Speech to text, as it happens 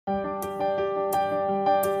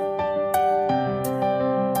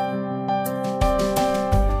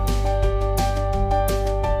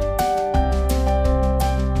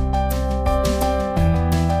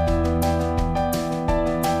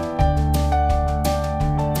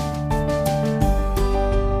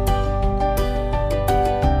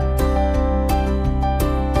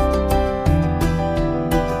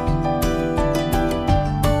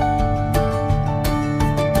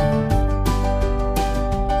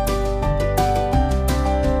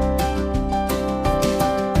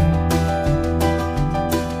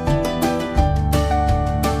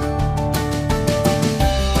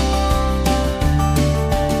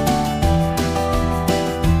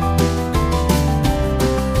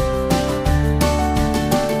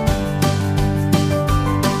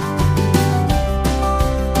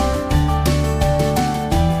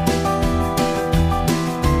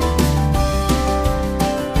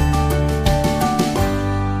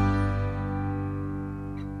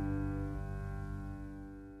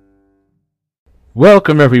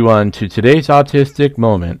Welcome everyone to today's Autistic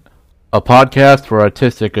Moment, a podcast for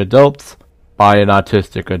autistic adults by an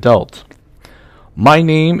autistic adult. My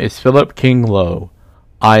name is Philip King Lowe.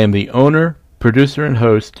 I am the owner, producer, and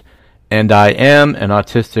host, and I am an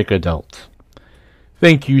autistic adult.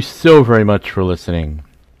 Thank you so very much for listening.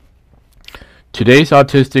 Today's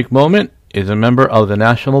Autistic Moment is a member of the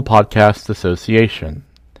National Podcast Association.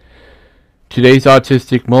 Today's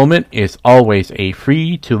Autistic Moment is always a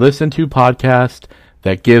free-to-listen-to podcast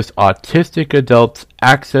that gives autistic adults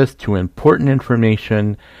access to important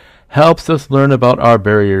information, helps us learn about our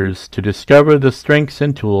barriers, to discover the strengths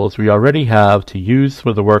and tools we already have to use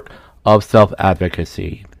for the work of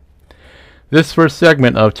self-advocacy. This first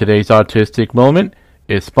segment of today's Autistic Moment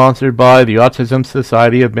is sponsored by the Autism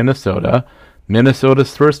Society of Minnesota,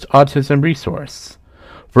 Minnesota's first autism resource.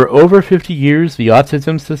 For over 50 years, the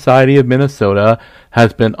Autism Society of Minnesota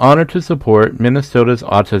has been honored to support Minnesota's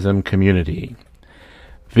autism community.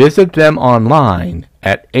 Visit them online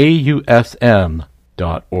at ausm.org.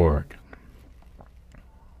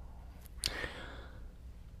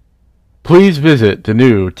 Please visit the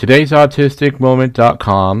new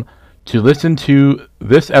todaysautisticmoment.com to listen to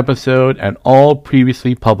this episode and all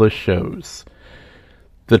previously published shows.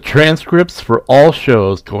 The transcripts for all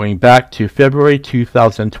shows going back to February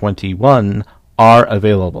 2021 are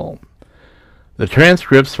available. The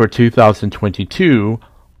transcripts for 2022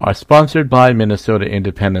 are sponsored by Minnesota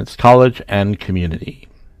Independence College and Community.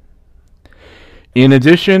 In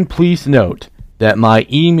addition, please note that my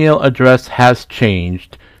email address has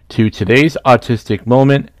changed to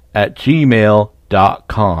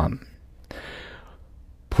todaysautisticmoment@gmail.com.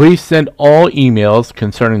 Please send all emails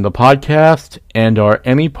concerning the podcast and/or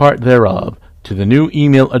any part thereof to the new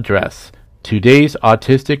email address,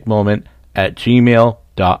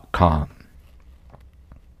 todaysautisticmoment@gmail.com.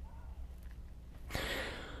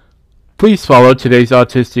 Please follow Today's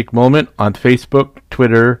Autistic Moment on Facebook,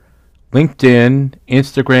 Twitter, LinkedIn,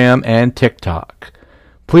 Instagram, and TikTok.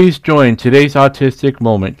 Please join Today's Autistic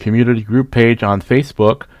Moment community group page on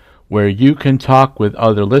Facebook, where you can talk with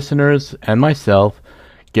other listeners and myself,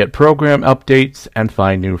 get program updates, and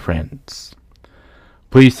find new friends.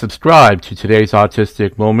 Please subscribe to Today's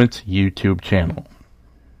Autistic Moments YouTube channel.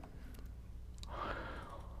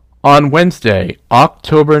 On Wednesday,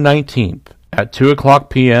 October 19th, at 2 o'clock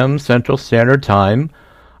p.m. Central Standard Time,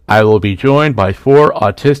 I will be joined by 4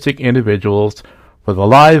 autistic individuals for the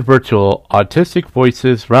live virtual Autistic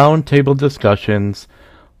Voices Roundtable discussions,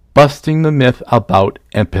 Busting the Myth About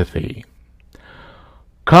Empathy.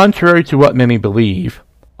 Contrary to what many believe,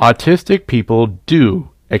 autistic people do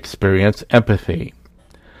experience empathy.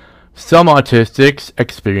 Some autistics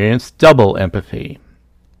experience double empathy.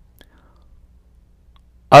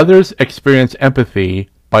 Others experience empathy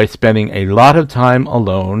by spending a lot of time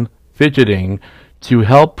alone, fidgeting, to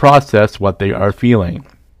help process what they are feeling.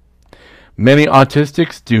 Many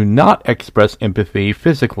autistics do not express empathy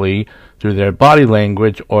physically through their body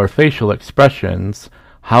language or facial expressions.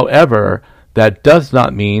 However, that does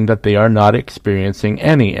not mean that they are not experiencing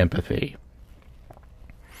any empathy.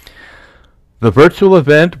 The virtual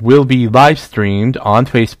event will be live streamed on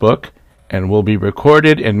Facebook and will be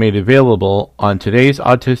recorded and made available on Today's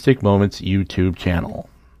Autistic Moments YouTube channel.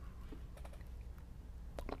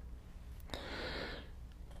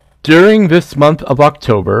 During this month of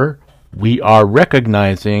October, we are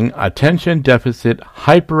recognizing Attention Deficit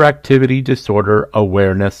Hyperactivity Disorder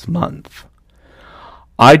Awareness Month.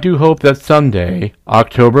 I do hope that someday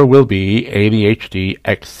October will be ADHD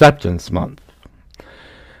Acceptance Month.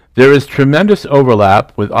 There is tremendous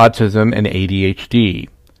overlap with autism and ADHD.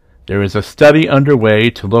 There is a study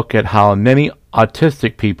underway to look at how many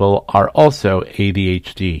autistic people are also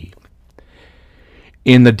ADHD.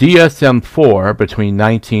 In the DSM-4 between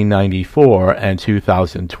 1994 and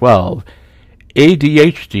 2012,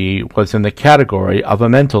 ADHD was in the category of a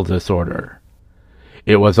mental disorder.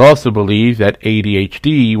 It was also believed that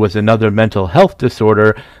ADHD was another mental health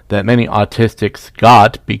disorder that many autistics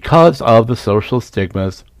got because of the social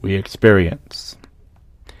stigmas we experience.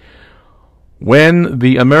 When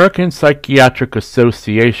the American Psychiatric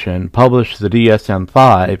Association published the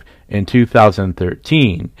DSM-5 in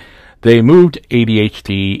 2013, they moved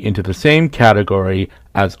ADHD into the same category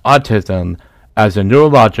as autism as a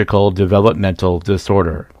neurological developmental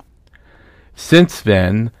disorder. Since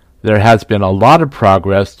then, there has been a lot of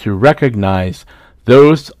progress to recognize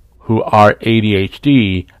those who are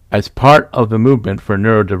ADHD as part of the movement for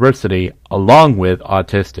neurodiversity along with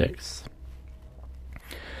autistics.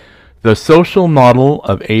 The social model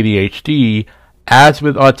of ADHD, as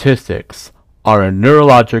with autistics, are a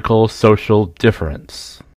neurological social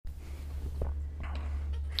difference.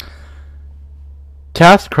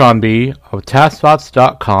 Tass Crombie of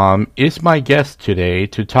TassThoughts.com is my guest today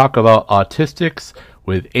to talk about autistics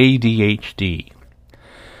with ADHD.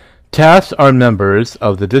 TAS are members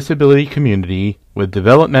of the disability community with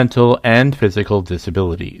developmental and physical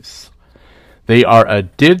disabilities. They are a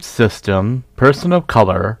DID system, person of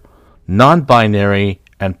color, non-binary,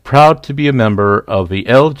 and proud to be a member of the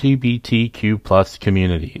LGBTQ+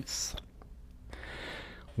 communities.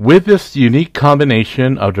 With this unique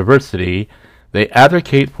combination of diversity, they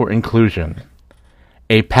advocate for inclusion,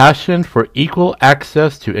 a passion for equal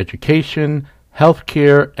access to education,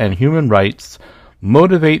 healthcare, and human rights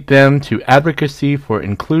motivate them to advocacy for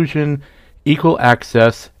inclusion, equal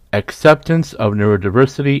access, acceptance of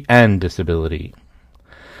neurodiversity and disability.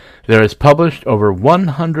 There is published over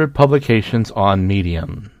 100 publications on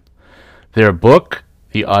Medium. Their book,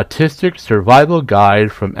 The Autistic Survival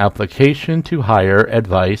Guide from Application to Higher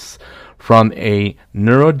Advice from a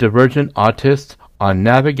Neurodivergent Autist on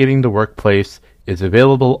Navigating the Workplace, is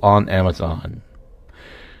available on Amazon.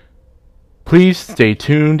 Please stay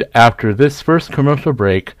tuned after this first commercial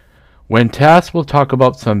break when Tass will talk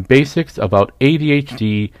about some basics about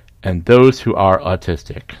ADHD and those who are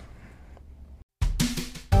autistic.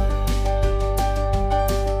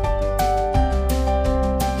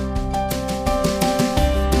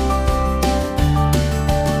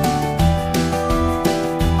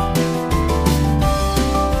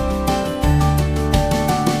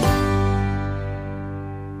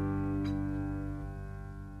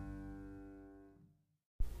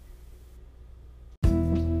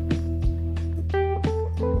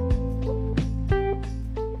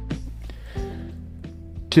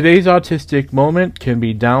 Today's Autistic Moment can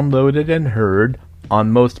be downloaded and heard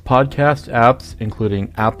on most podcast apps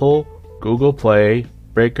including Apple, Google Play,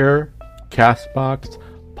 Breaker, Castbox,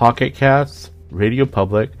 Pocket Casts, Radio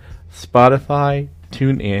Public, Spotify,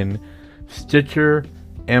 TuneIn, Stitcher,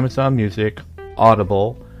 Amazon Music,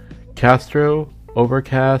 Audible, Castro,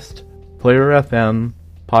 Overcast, Player FM,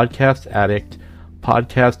 Podcast Addict,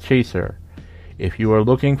 Podcast Chaser. If you are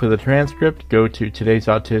looking for the transcript, go to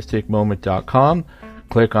todaysautisticmoment.com.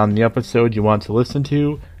 Click on the episode you want to listen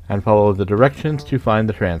to, and follow the directions to find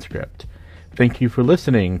the transcript. Thank you for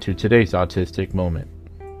listening to today's Autistic Moment.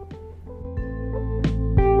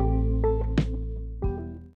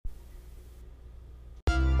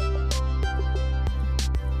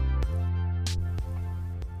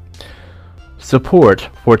 Support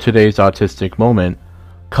for today's Autistic Moment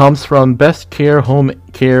comes from Best Care Home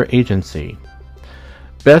Care Agency.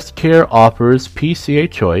 Best Care offers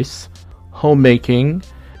PCA Choice, homemaking,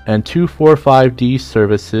 and 245D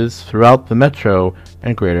services throughout the Metro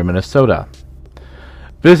and Greater Minnesota.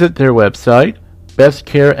 Visit their website,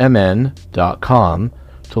 bestcaremn.com,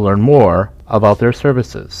 to learn more about their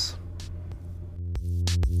services.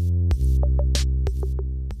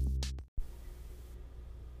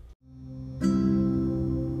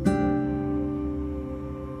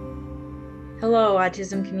 Hello,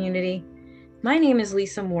 autism community. My name is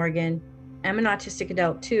Lisa Morgan. I'm an autistic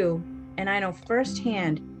adult too, and I know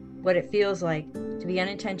firsthand what it feels like to be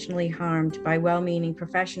unintentionally harmed by well-meaning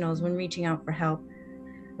professionals when reaching out for help.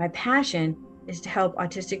 My passion is to help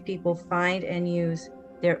autistic people find and use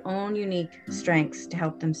their own unique strengths to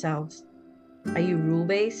help themselves. Are you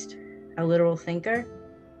rule-based, a literal thinker,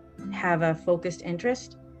 have a focused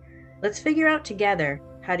interest? Let's figure out together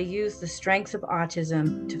how to use the strengths of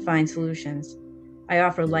autism to find solutions. I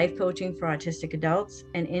offer life coaching for autistic adults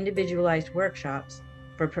and individualized workshops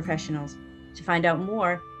for professionals. To find out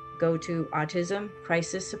more, go to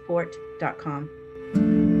autismcrisissupport.com.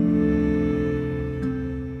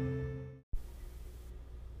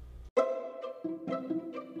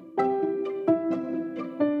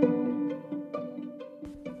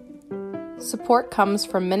 Support comes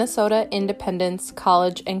from Minnesota Independence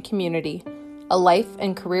College and Community, a life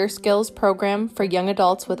and career skills program for young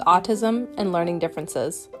adults with autism and learning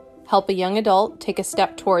differences. Help a young adult take a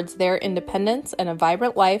step towards their independence and a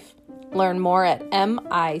vibrant life. Learn more at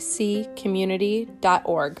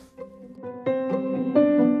miccommunity.org.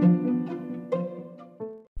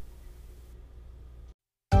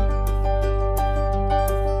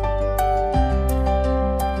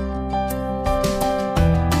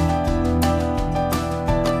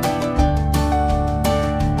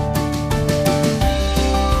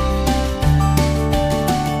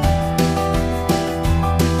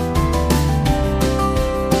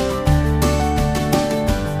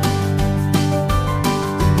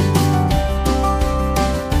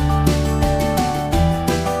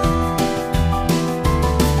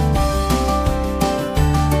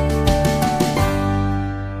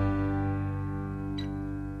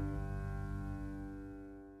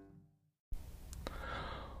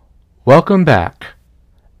 Welcome back.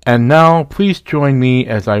 And now please join me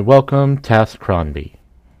as I welcome Tass Cronby.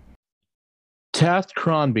 Tass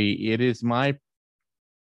Cronby, it is my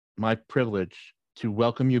privilege to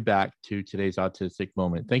welcome you back to today's Autistic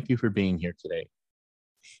Moment. Thank you for being here today.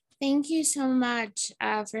 Thank you so much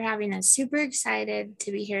for having us. Super excited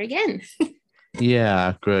to be here again.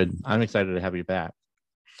 Yeah, good. I'm excited to have you back.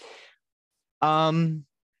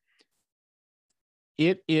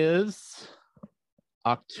 It is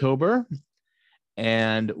October,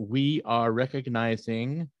 and we are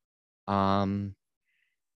recognizing attention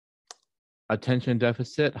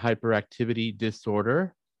deficit hyperactivity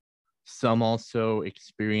disorder. Some also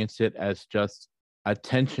experience it as just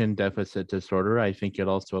attention deficit disorder. I think it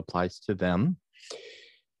also applies to them.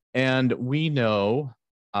 And we know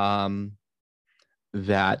that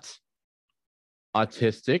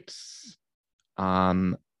autistics,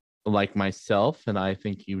 like myself, and I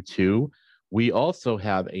think you too, we also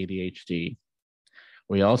have ADHD.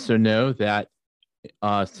 We also know that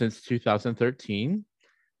since 2013,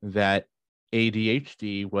 that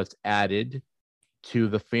ADHD was added to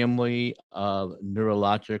the family of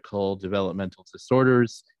neurological developmental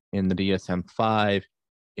disorders in the DSM-5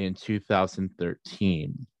 in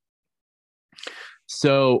 2013.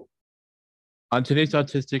 So on today's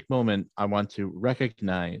Autistic Moment, I want to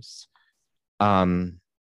recognize ADHD,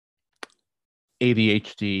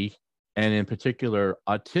 and in particular,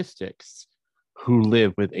 autistics who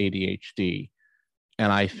live with ADHD.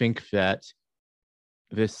 And I think that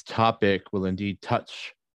this topic will indeed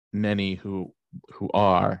touch many who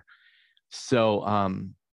are. So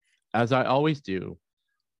as I always do,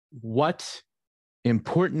 what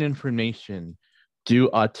important information do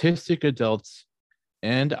autistic adults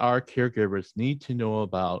and our caregivers need to know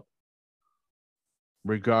about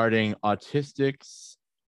regarding autistics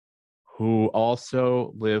who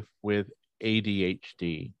also live with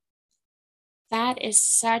ADHD? That is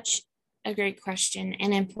such a great question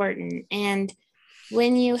and important. And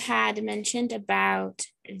when you had mentioned about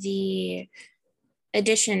the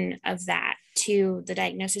addition of that to the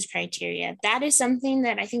diagnosis criteria, that is something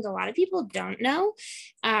that I think a lot of people don't know.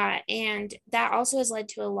 And that also has led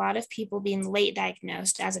to a lot of people being late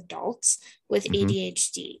diagnosed as adults with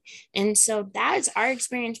ADHD. And so that is our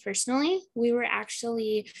experience personally. We were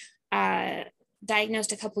actually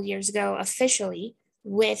diagnosed a couple years ago officially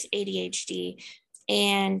with ADHD.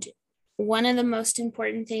 And one of the most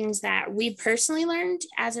important things that we personally learned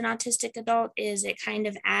as an autistic adult is it kind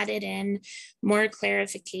of added in more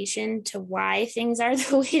clarification to why things are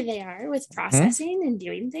the way they are with processing and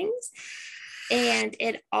doing things. And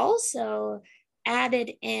it also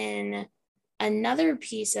added in another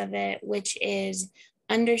piece of it, which is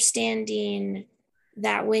understanding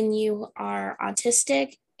that when you are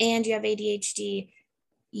autistic and you have ADHD,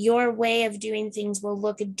 your way of doing things will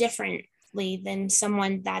look differently than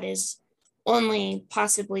someone that is only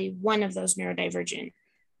possibly one of those neurodivergent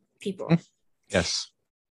people. Yes.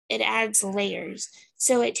 It adds layers.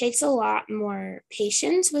 So it takes a lot more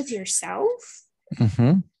patience with yourself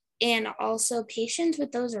and also patience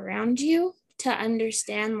with those around you to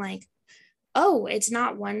understand, like, oh, it's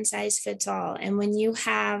not one size fits all. And when you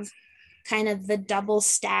have kind of the double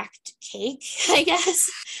stacked cake, I guess,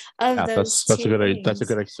 of those that's a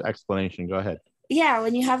good explanation. Go ahead. Yeah,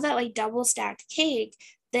 when you have that like double stacked cake,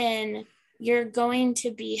 then you're going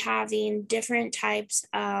to be having different types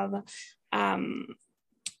of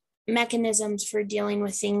mechanisms for dealing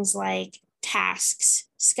with things like tasks,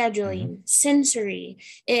 scheduling, sensory.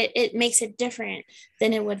 It makes it different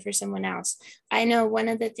than it would for someone else. I know one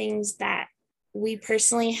of the things that we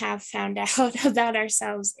personally have found out about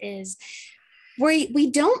ourselves is we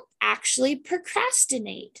don't actually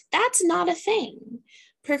procrastinate. That's not a thing.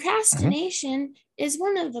 Procrastination is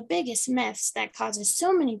one of the biggest myths that causes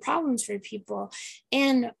so many problems for people.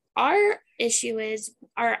 And our issue is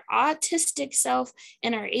our autistic self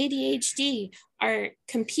and our ADHD are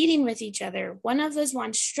competing with each other. One of us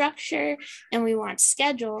wants structure and we want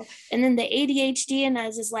schedule. And then the ADHD in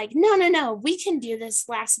us is like, no, we can do this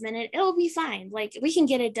last minute. It'll be fine. Like, we can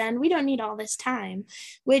get it done. We don't need all this time,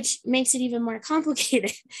 which makes it even more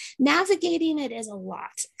complicated. Navigating it is a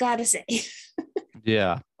lot, gotta say.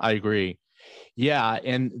 Yeah, I agree. Yeah,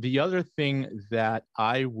 and the other thing that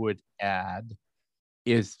I would add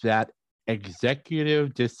is that executive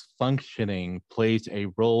dysfunctioning plays a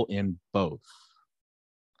role in both.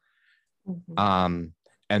 And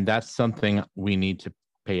that's something we need to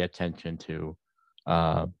pay attention to.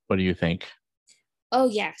 What do you think? Oh,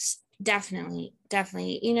 yes, definitely.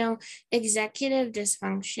 You know, executive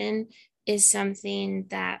dysfunction is something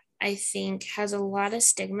that I think has a lot of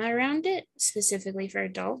stigma around it, specifically for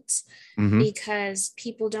adults, Mm-hmm. because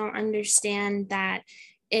people don't understand that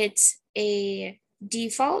it's a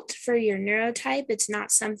default for your neurotype. It's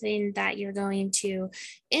not something that you're going to,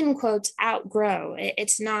 in quotes, outgrow.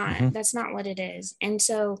 It's not, Mm-hmm. that's not what it is. And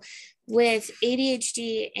so with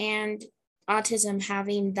ADHD and autism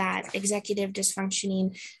having that executive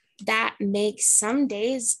dysfunctioning, that makes some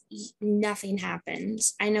days nothing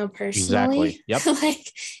happens. I know Exactly. personally, Yep.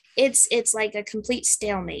 like it's like a complete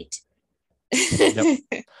stalemate. Yep.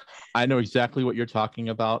 I know exactly what you're talking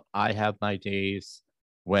about. I have my days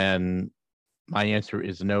when my answer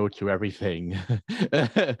is no to everything.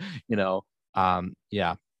 you know,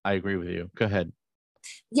 yeah, I agree with you. Go ahead.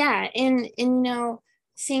 Yeah, and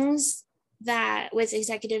things that with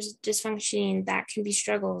executive dysfunctioning that can be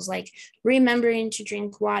struggles, like remembering to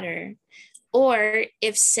drink water, or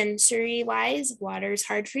if sensory wise water is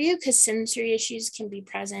hard for you, because sensory issues can be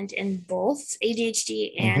present in both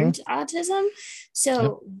ADHD Mm-hmm. and autism. Yep.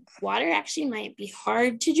 So water actually might be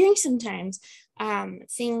hard to drink sometimes.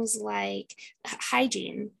 Things like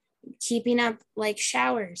hygiene, keeping up like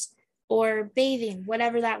showers or bathing,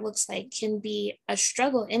 whatever that looks like, can be a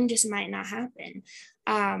struggle and just might not happen.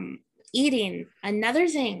 Eating, another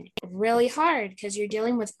thing, really hard because you're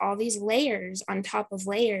dealing with all these layers on top of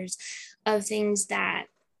layers of things that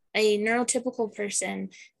a neurotypical person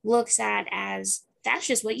looks at as that's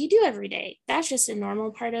just what you do every day. That's just a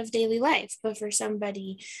normal part of daily life. But for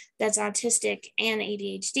somebody that's autistic and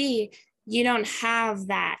ADHD, you don't have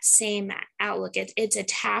that same outlook. It's a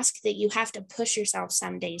task that you have to push yourself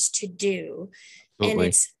some days to do, and Absolutely.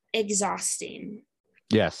 it's exhausting.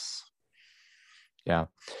 Yes. Yeah.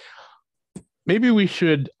 Maybe we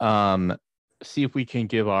should see if we can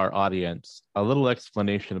give our audience a little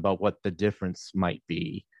explanation about what the difference might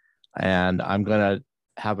be. And I'm going to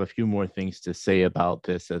have a few more things to say about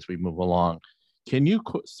this as we move along. Can you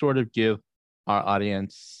sort of give our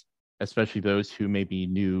audience, especially those who may be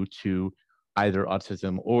new to either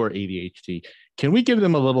autism or ADHD, can we give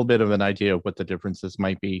them a little bit of an idea of what the differences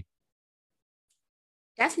might be?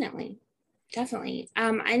 Definitely.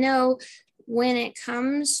 I know when it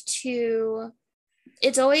comes to,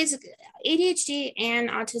 it's always ADHD and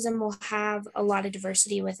autism will have a lot of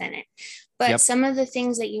diversity within it, but Yep. some of the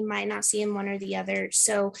things that you might not see in one or the other.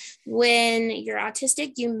 So when you're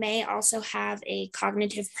autistic, you may also have a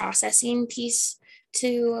cognitive processing piece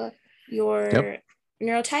to your Yep.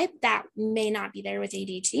 neurotype that may not be there with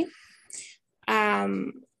ADHD.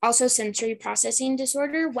 Also, sensory processing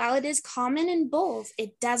disorder, while it is common in both,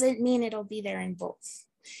 it doesn't mean it'll be there in both.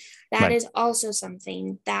 That Right. is also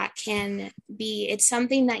something that can be, it's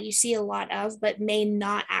something that you see a lot of, but may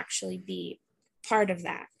not actually be part of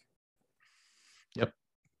that. Yep.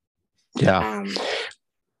 Yeah. Go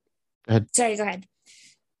ahead. Sorry, go ahead.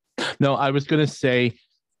 No, I was going to say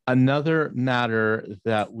another matter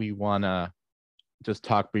that we want to just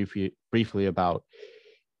talk briefly about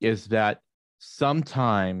is that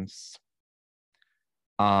sometimes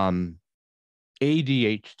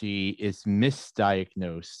ADHD is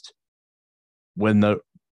misdiagnosed when the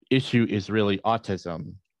issue is really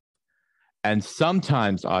autism. And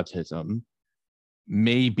sometimes autism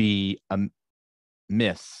may be a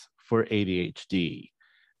miss for ADHD.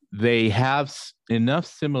 They have enough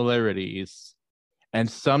similarities. And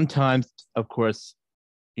sometimes, of course,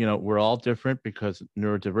 we're all different because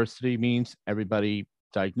neurodiversity means everybody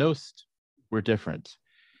diagnosed, we're different.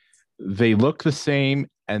 They look the same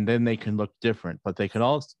and then they can look different, but they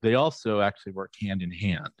also actually work hand in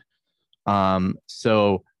hand.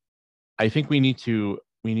 So I think we need to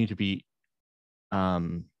be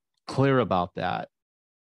clear about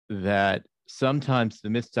that sometimes the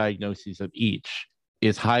misdiagnosis of each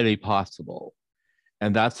is highly possible.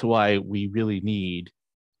 And that's why we really need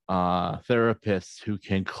therapists who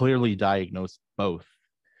can clearly diagnose both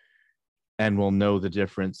and will know the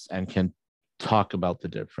difference and can talk about the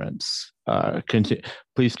difference.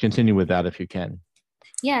 Please continue with that if you can.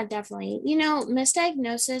 Yeah, definitely.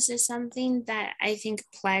 Misdiagnosis is something that I think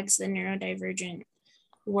plagues the neurodivergent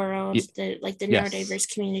world, the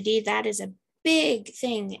neurodiverse community. That is a big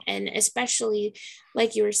thing. And especially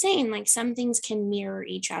like you were saying, like some things can mirror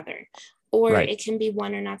each other, or Right. it can be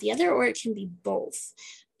one or not the other, or it can be both.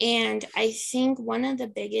 And I think one of the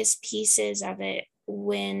biggest pieces of it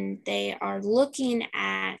when they are looking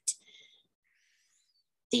at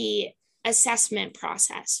the assessment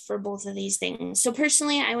process for both of these things. So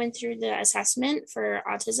personally, I went through the assessment for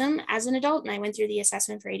autism as an adult, and I went through the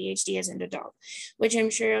assessment for ADHD as an adult, which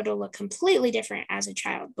I'm sure it'll look completely different as a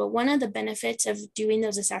child. But one of the benefits of doing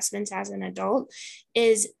those assessments as an adult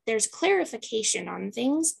is there's clarification on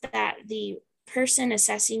things that the person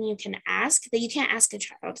assessing you can ask that you can't ask a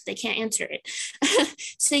child. They can't answer it.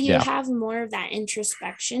 So you Yeah. have more of that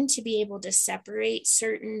introspection to be able to separate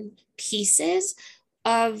certain pieces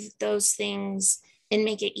of those things and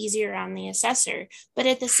make it easier on the assessor. But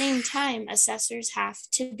at the same time, assessors have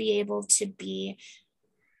to be able to be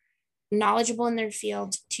knowledgeable in their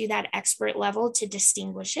field to that expert level to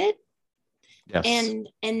distinguish it. Yes. And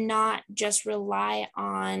not just rely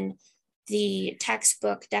on the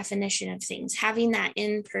textbook definition of things. Having that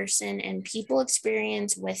in person and people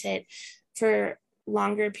experience with it for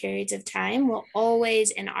longer periods of time will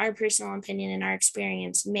always, in our personal opinion and our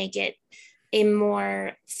experience, make it a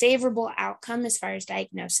more favorable outcome as far as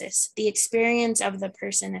diagnosis. The experience of the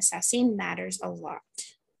person assessing matters a lot.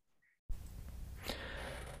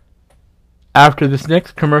 After this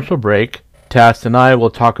next commercial break, Tass and I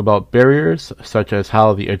will talk about barriers such as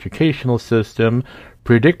how the educational system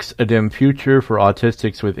predicts a dim future for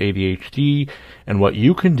autistics with ADHD and what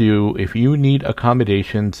you can do if you need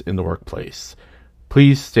accommodations in the workplace.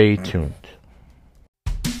 Please stay tuned.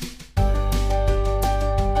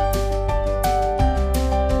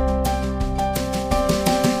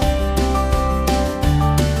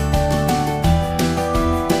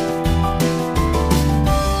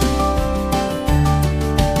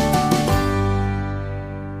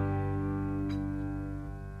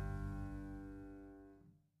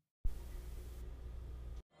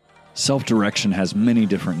 Self-direction has many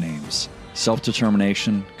different names: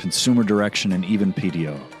 self-determination, consumer direction, and even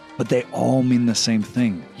PDO. But they all mean the same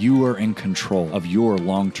thing. You are in control of your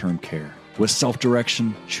long-term care. With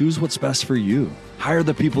self-direction, choose what's best for you. Hire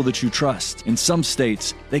the people that you trust. In some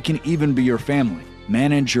states, they can even be your family.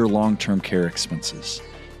 Manage your long-term care expenses.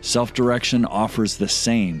 Self-direction offers the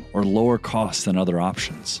same or lower costs than other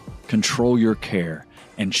options. Control your care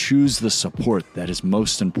and choose the support that is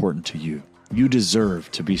most important to you. You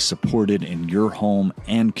deserve to be supported in your home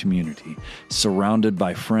and community, surrounded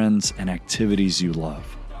by friends and activities you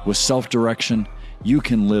love. With self-direction, you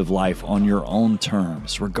can live life on your own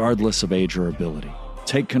terms, regardless of age or ability.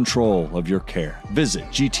 Take control of your care. Visit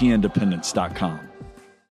gtindependence.com.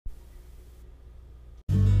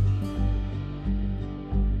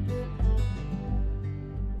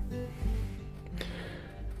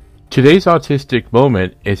 Today's Autistic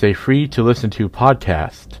Moment is a free-to-listen-to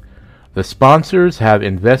podcast. The sponsors have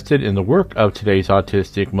invested in the work of today's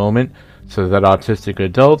Autistic Moment so that autistic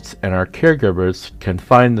adults and our caregivers can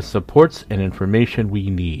find the supports and information we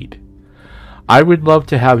need. I would love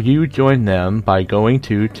to have you join them by going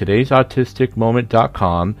to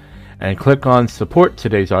todaysautisticmoment.com and click on Support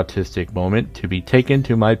Today's Autistic Moment to be taken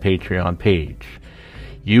to my Patreon page.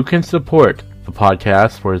 You can support the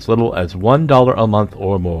podcast for as little as $1 a month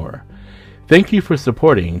or more. Thank you for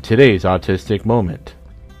supporting today's Autistic Moment.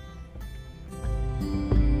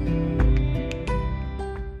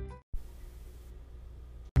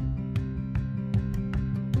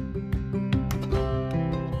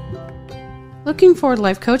 Looking Forward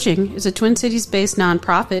Life Coaching is a Twin Cities-based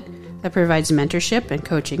nonprofit that provides mentorship and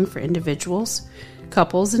coaching for individuals,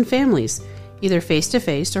 couples, and families, either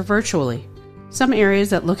face-to-face or virtually. Some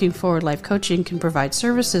areas that Looking Forward Life Coaching can provide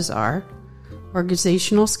services are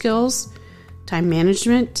organizational skills, time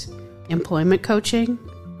management, employment coaching,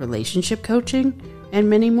 relationship coaching, and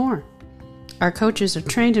many more. Our coaches are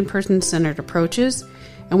trained in person-centered approaches,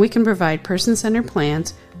 and we can provide person-centered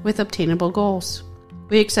plans with obtainable goals.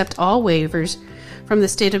 We accept all waivers from the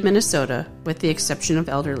state of Minnesota, with the exception of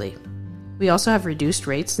elderly. We also have reduced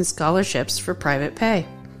rates and scholarships for private pay.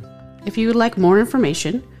 If you would like more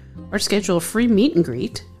information or schedule a free meet and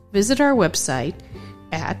greet, visit our website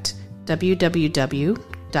at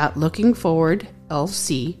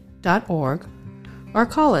www.lookingforwardlc.org or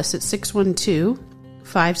call us at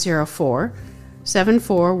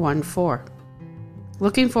 612-504-7414.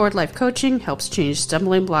 Looking Forward Life Coaching helps change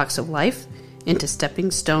stumbling blocks of life into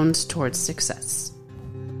stepping stones towards success.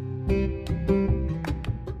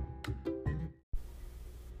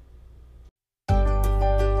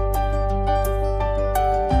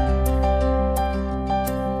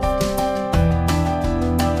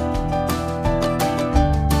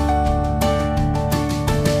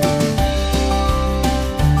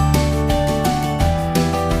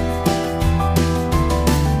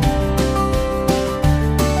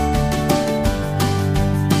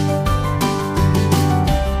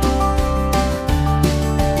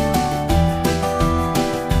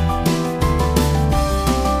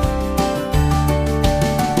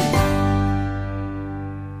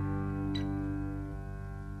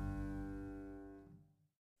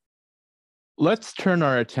 Let's turn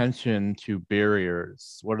our attention to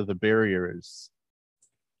barriers. What are the barriers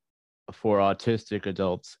for autistic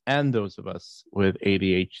adults and those of us with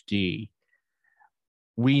ADHD,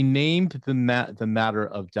 we named the matter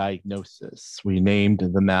of diagnosis. We named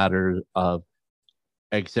the matter of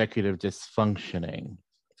executive dysfunctioning.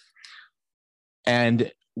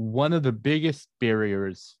 And one of the biggest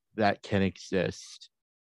barriers that can exist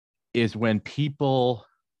is when people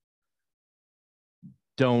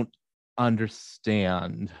don't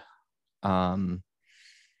understand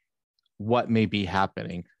what may be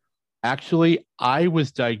happening. Actually, I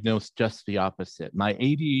was diagnosed just the opposite. My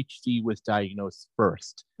ADHD was diagnosed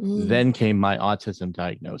first, then came my autism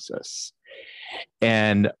diagnosis.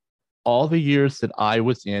 And all the years that I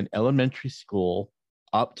was in elementary school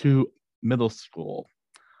up to middle school,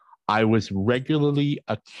 I was regularly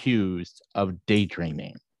accused of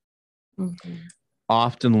daydreaming,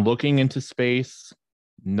 often looking into space,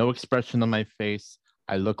 no expression on my face.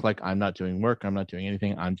 I look like I'm not doing work, I'm not doing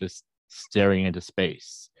anything, I'm just staring into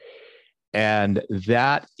space. And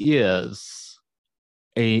that is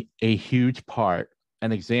a huge part,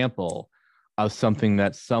 an example of something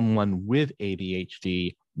that someone with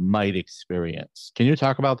ADHD might experience. Can you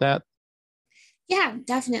talk about that? Yeah,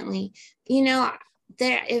 definitely. You know,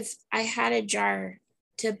 if I had a jar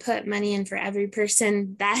to put money in for every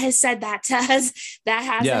person that has said that to us, that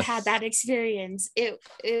hasn't had that experience, it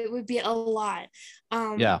would be a lot.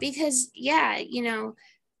 Because you know,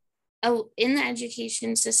 in the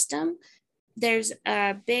education system, there's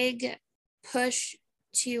a big push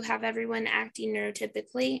to have everyone acting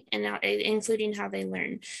neurotypically, and including how they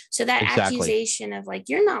learn. So that accusation of like,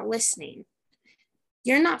 you're not listening,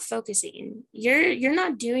 you're not focusing, you're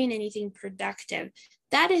not doing anything productive,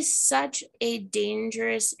 that is such a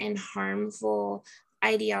dangerous and harmful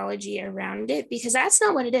ideology around it, because that's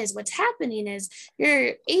not what it is. What's happening is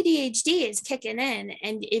your ADHD is kicking in,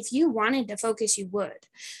 and if you wanted to focus, you would.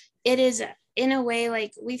 It is, in a way,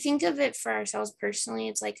 like we think of it for ourselves personally,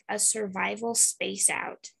 it's like a survival space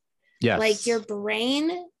out. Yes. Like your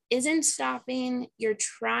brain isn't stopping, you're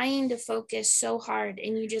trying to focus so hard,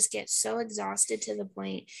 and you just get so exhausted to the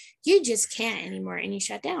point you just can't anymore, and you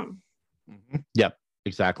shut down. Yep,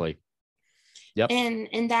 exactly. Yep.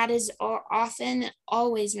 And that is often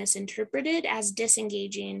always misinterpreted as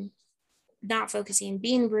disengaging, not focusing,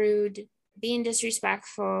 being rude, being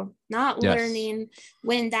disrespectful, not learning,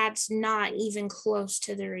 when that's not even close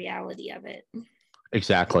to the reality of it.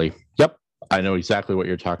 Exactly. Yep. I know exactly what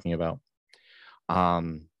you're talking about.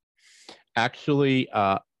 Actually,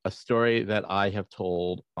 a story that I have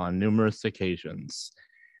told on numerous occasions,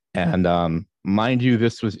 and mind you,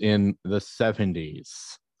 this was in the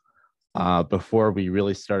 70s, before we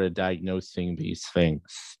really started diagnosing these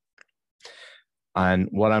things. And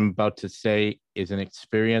what I'm about to say is an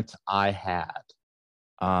experience I had.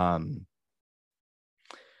 When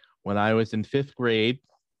I was in 5th grade,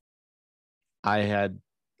 I had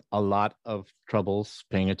a lot of troubles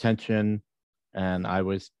paying attention, and I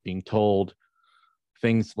was being told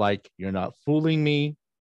things like, you're not fooling me,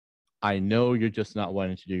 I know you're just not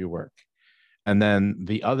wanting to do your work. And then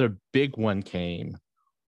the other big one came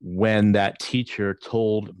when that teacher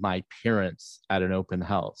told my parents at an open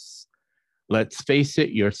house, let's face it,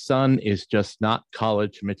 your son is just not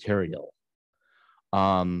college material.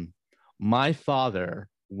 My father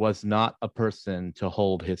was not a person to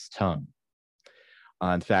hold his tongue.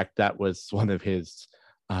 In fact, that was one of his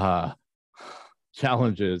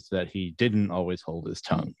challenges, that he didn't always hold his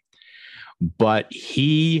tongue. But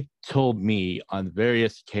he told me on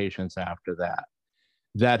various occasions after that,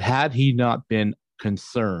 that had he not been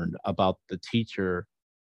concerned about the teacher,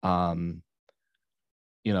 being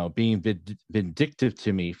vindictive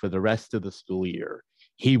to me for the rest of the school year,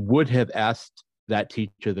 he would have asked that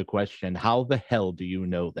teacher the question, how the hell do you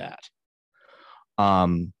know that?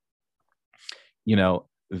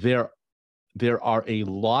 There are a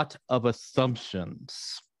lot of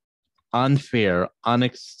assumptions, unfair,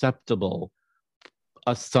 unacceptable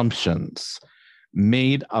assumptions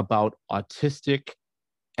made about autistic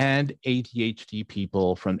and ADHD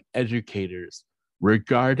people from educators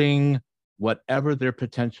regarding whatever their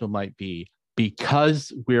potential might be,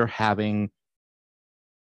 because we're having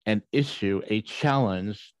an issue, a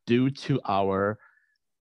challenge due to our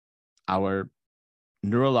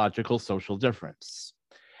neurological social difference.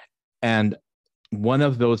 And one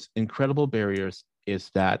of those incredible barriers is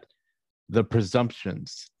that the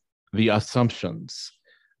presumptions, the assumptions,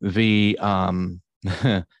 the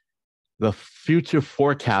the future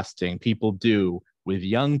forecasting people do with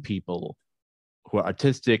young people who are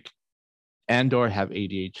autistic and or have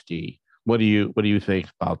ADHD. What do you think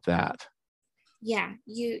about that? Yeah,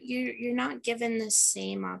 you're not given the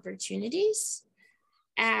same opportunities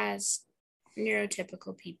as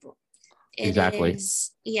neurotypical people. Exactly.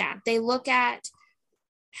 They look at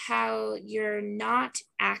how you're not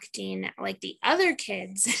acting like the other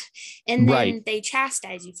kids and Right. then they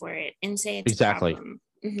chastise you for it and say it's Exactly. a problem.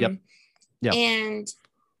 Mm-hmm. Yep. Yep. And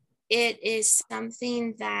it is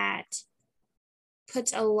something that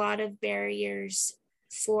puts a lot of barriers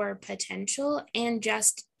for potential and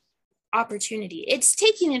just opportunity. It's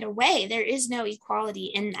taking it away. There is no equality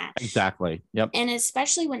in that. Exactly. Yep. And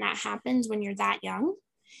especially when that happens when you're that young,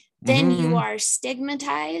 then you are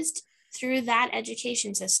stigmatized through that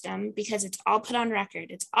education system because it's all put on record.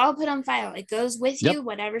 It's all put on file. It goes with you,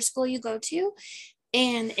 whatever school you go to,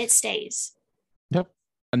 and it stays. Yep.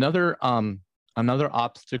 Another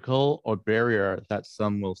obstacle or barrier that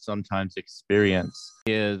some will sometimes experience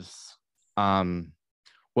is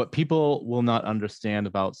what people will not understand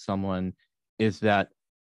about someone is that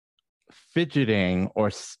fidgeting or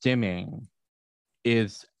stimming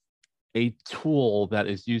is a tool that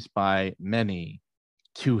is used by many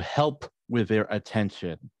to help with their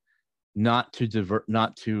attention, not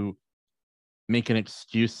to make an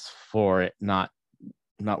excuse for it not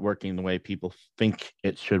working the way people think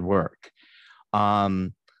it should work.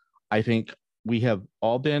 I think we have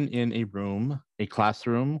all been in a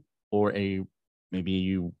classroom, or maybe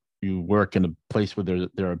you work in a place where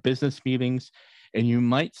there are business meetings, and you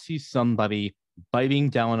might see somebody biting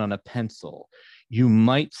down on a pencil. You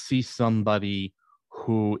might see somebody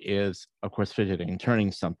who is, of course, fidgeting,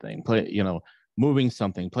 turning something, moving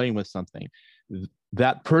something, playing with something.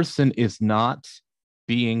 That person is not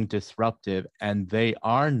being disruptive, and they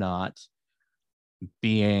are not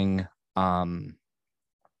being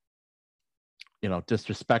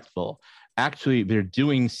disrespectful. Actually, they're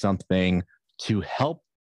doing something to help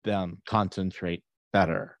them concentrate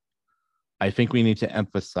better. I think we need to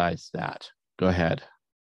emphasize that. Go ahead.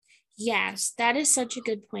 Yes, that is such a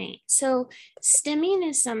good point. So stimming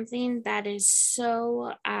is something that is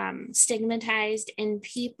so stigmatized, and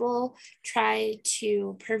people try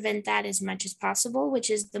to prevent that as much as possible, which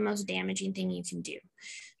is the most damaging thing you can do.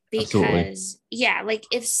 Because like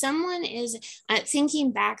if someone is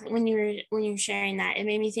thinking back when you're sharing that, it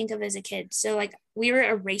made me think of as a kid. So like we were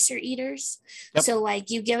eraser eaters. So like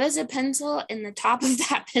you give us a pencil and the top of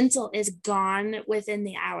that pencil is gone within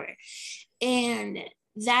the hour. And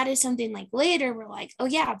that is something like later we're like, oh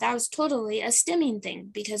yeah, that was totally a stimming thing,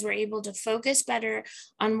 because we're able to focus better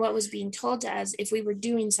on what was being told to us. If we were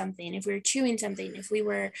doing something, if we were chewing something, if we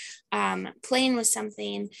were playing with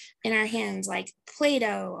something in our hands like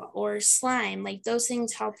Play-Doh or slime, like those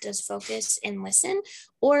things helped us focus and listen.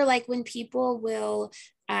 Or like when people will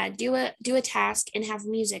do a task and have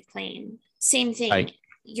music playing, same thing. Right.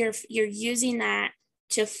 You're using that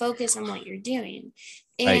to focus on what you're doing.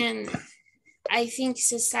 And I think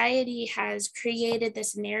society has created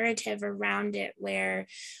this narrative around it where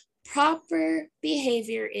proper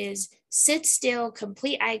behavior is sit still,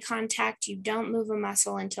 complete eye contact, you don't move a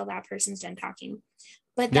muscle until that person's done talking.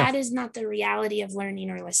 But that is not the reality of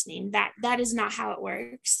learning or listening. That is not how it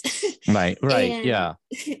works. Right. And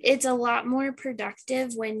it's a lot more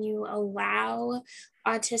productive when you allow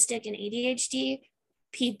autistic and ADHD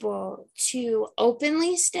people to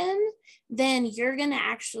openly stim. Then you're going to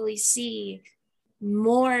actually see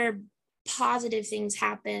more positive things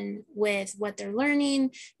happen with what they're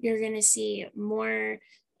learning. You're going to see more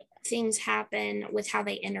things happen with how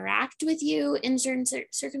they interact with you in certain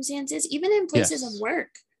circumstances, even in places of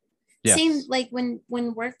work. Same like when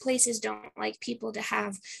workplaces don't like people to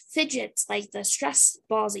have fidgets, like the stress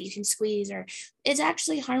balls that you can squeeze, or it's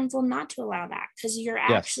actually harmful not to allow that, because you're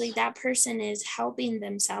actually that person is helping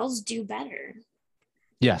themselves do better.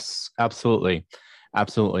 Yes, absolutely.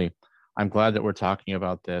 Absolutely. I'm glad that we're talking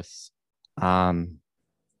about this.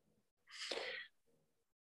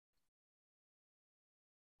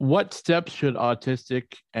 What steps should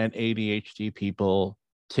autistic and ADHD people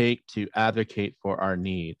take to advocate for our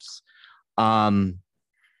needs? And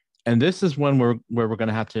this is one where we're going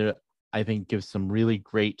to have to, I think, give some really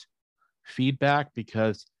great feedback,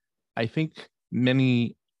 because I think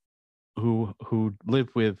many who live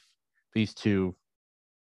with these two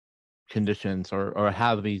conditions or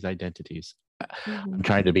have these identities, I'm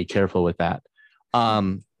trying to be careful with that.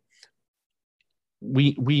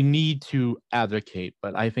 We need to advocate,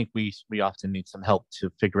 but I think we often need some help to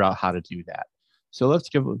figure out how to do that. So let's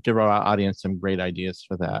give our audience some great ideas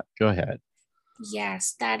for that. Go ahead.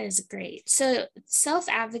 Yes, that is great. So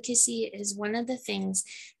self-advocacy is one of the things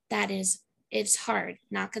that it's hard,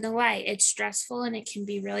 not gonna lie. It's stressful and it can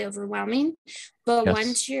be really overwhelming. But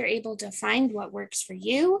once you're able to find what works for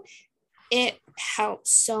you, it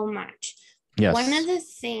helps so much. Yes. One of the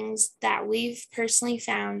things that we've personally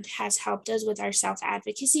found has helped us with our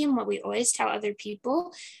self-advocacy, and what we always tell other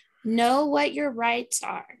people, know what your rights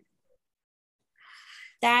are.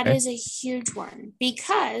 That is a huge one,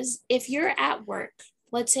 because if you're at work,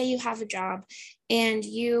 let's say you have a job and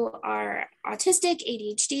you are autistic,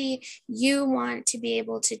 ADHD, you want to be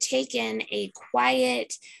able to take in a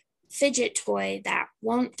quiet fidget toy that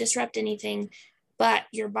won't disrupt anything, but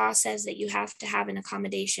your boss says that you have to have an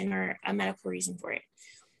accommodation or a medical reason for it.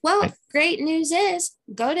 Well, great news is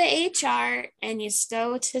go to HR and you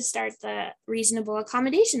go to start the reasonable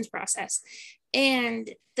accommodations process. And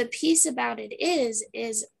the piece about it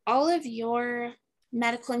is all of your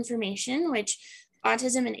medical information, which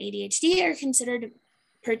autism and ADHD are considered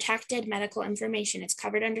protected medical information. It's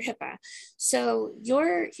covered under HIPAA. So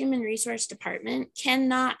your human resource department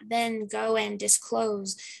cannot then go and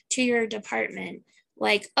disclose to your department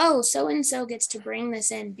like, oh, so-and-so gets to bring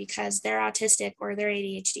this in because they're autistic or they're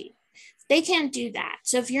ADHD. They can't do that.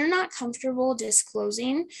 So if you're not comfortable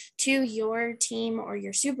disclosing to your team or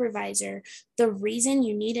your supervisor the reason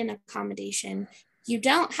you need an accommodation, you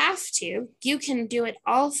don't have to. You can do it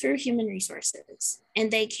all through human resources, and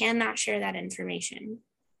they cannot share that information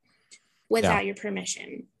without your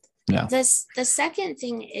permission. Yeah. The second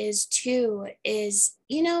thing is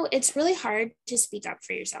it's really hard to speak up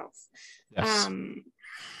for yourself. Yes.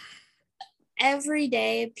 Every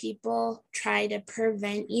day people try to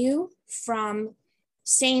prevent you from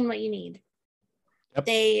saying what you need. Yep.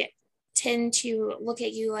 They tend to look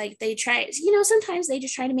at you like they try, sometimes they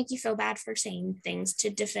just try to make you feel bad for saying things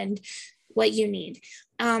to defend what you need.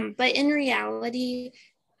 But in reality,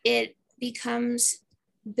 it becomes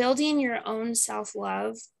building your own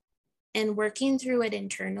self-love and working through it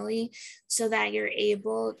internally so that you're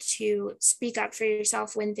able to speak up for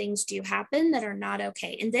yourself when things do happen that are not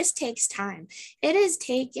okay. And this takes time. It has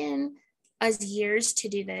taken us years to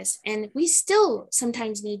do this, and we still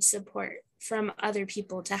sometimes need support from other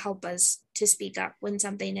people to help us to speak up when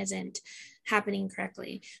something isn't happening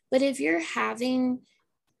correctly. But if you're having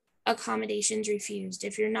accommodations refused,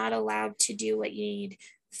 if you're not allowed to do what you need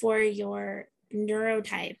for your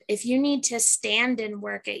neurotype, if you need to stand and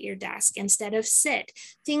work at your desk instead of sit,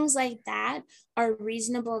 things like that are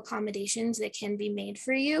reasonable accommodations that can be made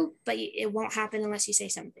for you, but it won't happen unless you say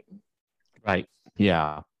something. Right.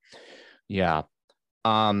 Yeah.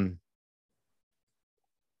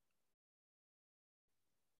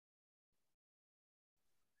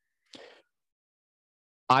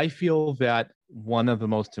 I feel that one of the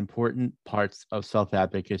most important parts of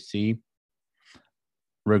self-advocacy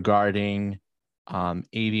regarding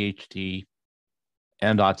ADHD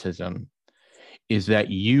and autism is that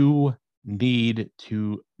you need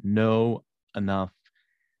to know enough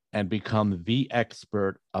and become the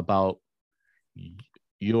expert about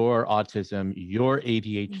your autism, your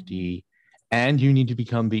ADHD, and you need to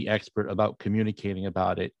become the expert about communicating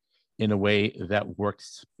about it in a way that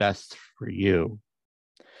works best for you.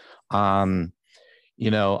 I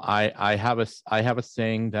have a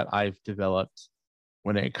saying that I've developed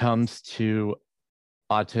when it comes to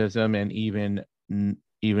autism and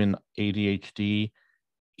even ADHD.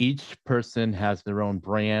 Each person has their own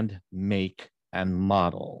brand, make, and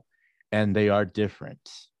model, and they are different.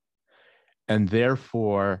 And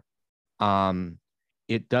therefore,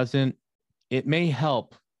 it may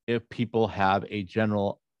help if people have a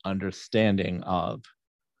general understanding of,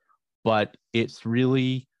 but it's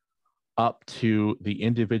really up to the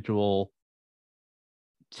individual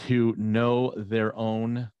to know their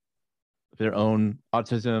own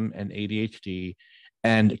autism and ADHD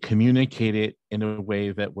and communicate it in a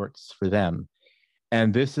way that works for them.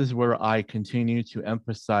 And this is where I continue to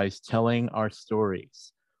emphasize telling our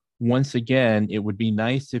stories. Once again, it would be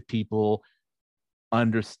nice if people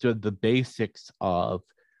understood the basics of,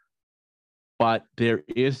 but there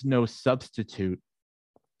is no substitute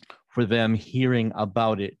for them hearing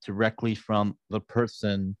about it directly from the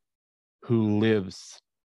person who lives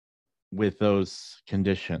with those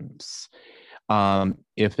conditions.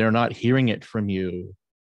 If they're not hearing it from you,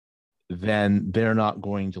 then they're not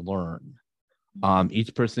going to learn.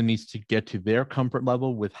 Each person needs to get to their comfort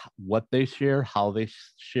level with what they share, how they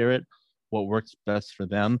share it, what works best for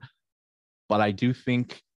them. But I do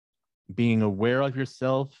think being aware of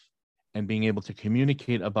yourself and being able to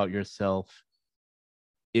communicate about yourself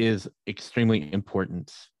is extremely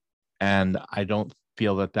important. And I don't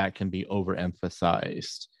feel that can be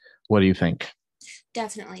overemphasized. What do you think?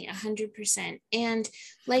 Definitely, 100%. And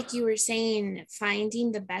like you were saying,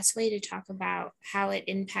 finding the best way to talk about how it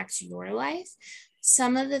impacts your life.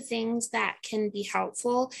 Some of the things that can be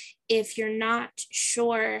helpful if you're not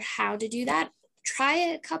sure how to do that, try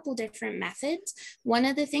a couple different methods. One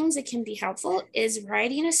of the things that can be helpful is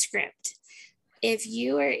writing a script. If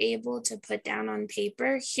you are able to put down on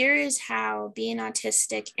paper, here is how being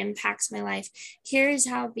autistic impacts my life. Here is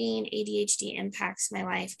how being ADHD impacts my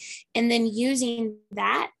life. And then using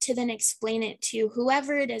that to then explain it to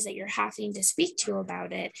whoever it is that you're having to speak to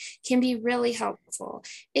about it can be really helpful.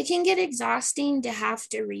 It can get exhausting to have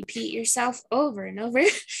to repeat yourself over and over.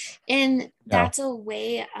 And that's a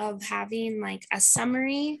way of having like a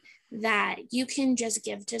summary that you can just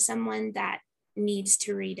give to someone that needs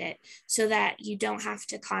to read it, so that you don't have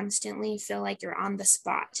to constantly feel like you're on the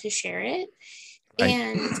spot to share it. Right.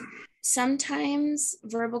 And sometimes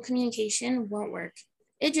verbal communication won't work.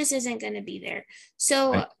 It just isn't going to be there.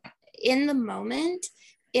 So right. In the moment,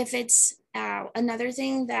 if it's another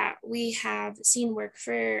thing that we have seen work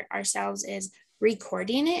for ourselves is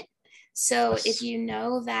recording it. So yes. If you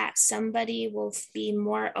know that somebody will be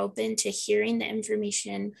more open to hearing the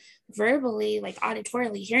information verbally, like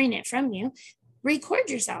auditorily hearing it from you, record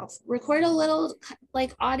yourself, record a little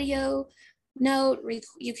like audio note.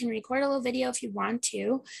 You can record a little video if you want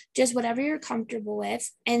to, just whatever you're comfortable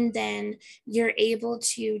with. And then you're able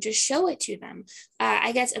to just show it to them.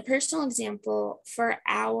 I guess a personal example for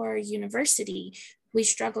our university, we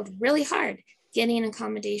struggled really hard getting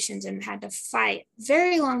accommodations and had to fight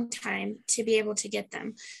very long time to be able to get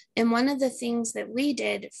them. And one of the things that we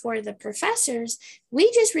did for the professors, we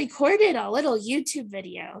just recorded a little YouTube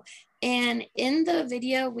video. And in the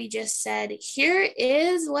video, we just said, here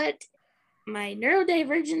is what my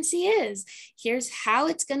neurodivergency is. Here's how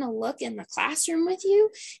it's going to look in the classroom with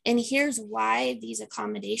you. And here's why these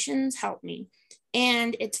accommodations help me.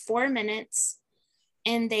 And it's 4 minutes.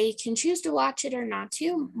 And they can choose to watch it or not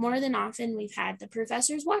to. More than often, we've had the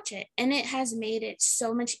professors watch it. And it has made it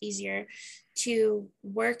so much easier to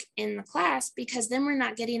work in the class, because then we're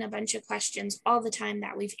not getting a bunch of questions all the time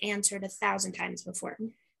that we've answered 1,000 times before.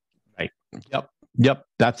 Right. Yep.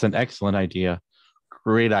 That's an excellent idea.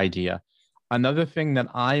 Great idea. Another thing that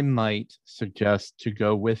I might suggest to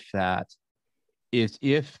go with that is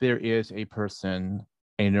if there is a person,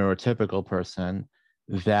 a neurotypical person,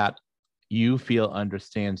 that you feel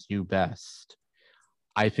understands you best,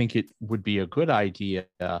 I think it would be a good idea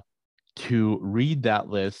to read that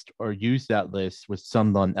list or use that list with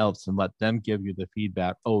someone else and let them give you the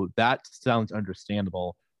feedback. Oh, that sounds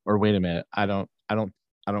understandable. Or wait a minute, I don't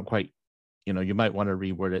quite, you might want to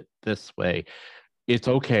reword it this way. It's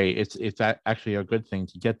okay. It's actually a good thing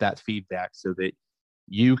to get that feedback so that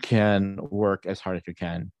you can work as hard as you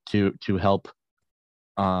can to help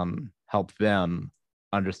them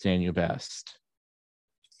understand you best.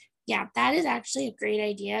 Yeah, that is actually a great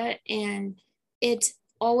idea. And it's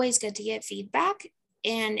always good to get feedback,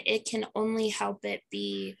 and it can only help it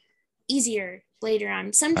be easier later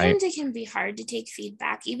on. Sometimes It can be hard to take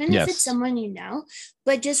feedback, even if it's someone you know,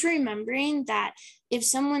 but just remembering that if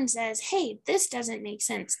someone says, hey, this doesn't make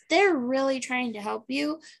sense, they're really trying to help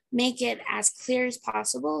you make it as clear as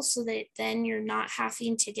possible, so that then you're not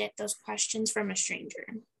having to get those questions from a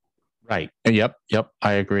stranger. Right. Yep.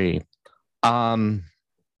 I agree.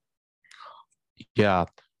 Yeah.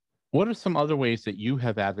 What are some other ways that you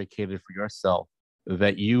have advocated for yourself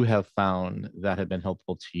that you have found that have been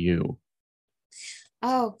helpful to you?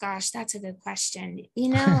 Oh gosh, that's a good question.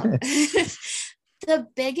 The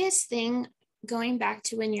biggest thing, going back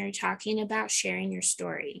to when you're talking about sharing your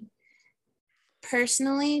story,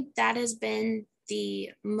 personally, that has been the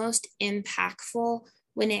most impactful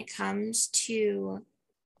when it comes to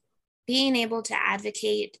being able to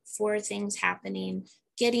advocate for things happening,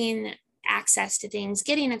 getting access to things,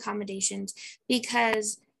 getting accommodations,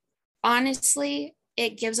 because honestly,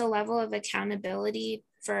 it gives a level of accountability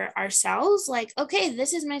for ourselves. Like, okay,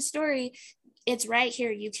 this is my story. It's right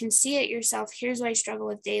here. You can see it yourself. Here's what I struggle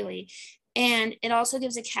with daily. And it also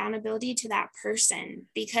gives accountability to that person,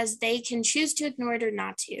 because they can choose to ignore it or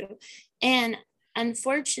not to. And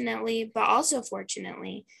unfortunately, but also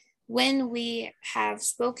fortunately, when we have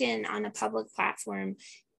spoken on a public platform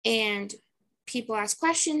and people ask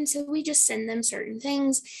questions, so we just send them certain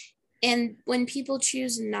things. And when people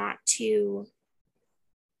choose not to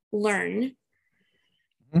learn,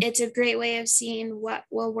 it's a great way of seeing what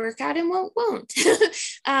will work out and what won't.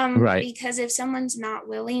 Right. Because if someone's not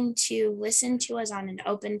willing to listen to us on an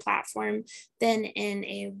open platform, then in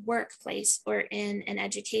a workplace or in an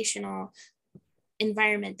educational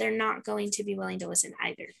environment, they're not going to be willing to listen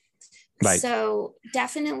either. Right. So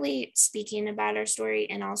definitely speaking about our story,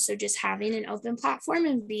 and also just having an open platform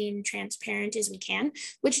and being transparent as we can,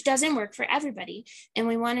 which doesn't work for everybody. And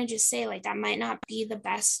we want to just say, like, that might not be the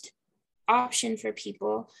best option for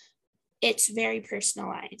people, it's very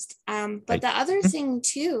personalized. But the other thing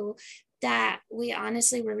too that we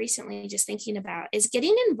honestly were recently just thinking about is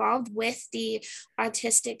getting involved with the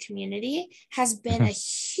autistic community has been a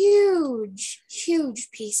huge,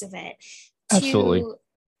 huge piece of it. Absolutely. To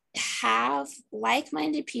have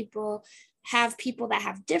like-minded people, have people that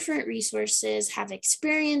have different resources, have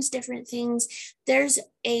experienced different things. There's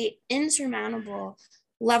a insurmountable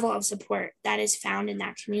level of support that is found in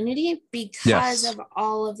that community because of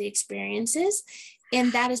all of the experiences.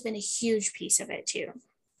 And that has been a huge piece of it too.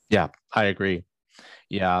 Yeah, I agree.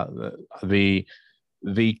 Yeah, the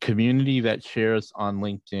community that shares on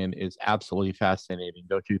LinkedIn is absolutely fascinating,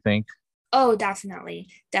 don't you think? Oh, definitely.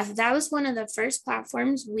 That was one of the first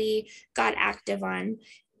platforms we got active on.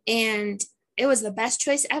 And it was the best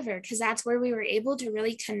choice ever because that's where we were able to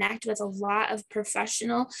really connect with a lot of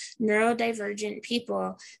professional neurodivergent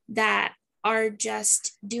people that are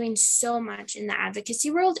just doing so much in the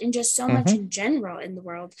advocacy world and just so much in general in the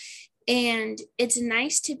world. And it's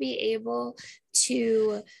nice to be able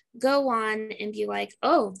to go on and be like,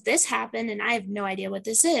 oh, this happened and I have no idea what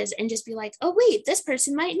this is. And just be like, oh, wait, this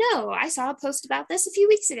person might know. I saw a post about this a few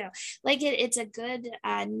weeks ago. Like it's a good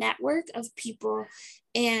network of people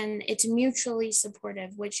and it's mutually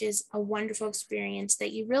supportive, which is a wonderful experience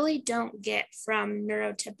that you really don't get from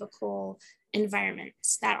neurotypical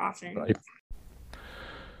environments that often. Right.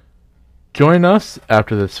 Join us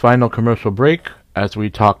after this final commercial break as we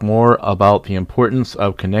talk more about the importance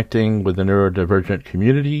of connecting with the neurodivergent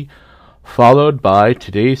community, followed by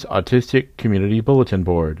today's Autistic Community Bulletin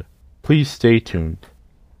Board. Please stay tuned.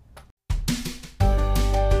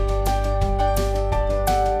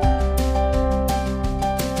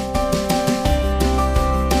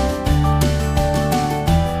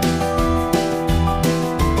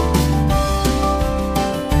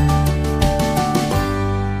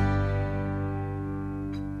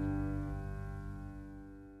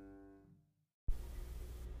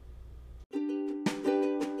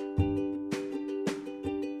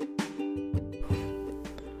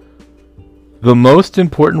 The most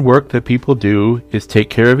important work that people do is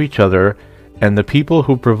take care of each other, and the people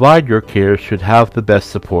who provide your care should have the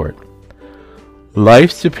best support.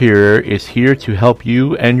 Life Superior is here to help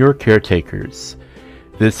you and your caretakers.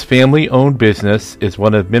 This family-owned business is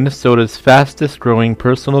one of Minnesota's fastest-growing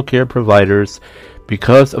personal care providers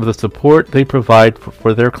because of the support they provide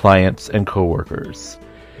for their clients and coworkers.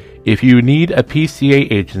 If you need a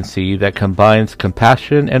PCA agency that combines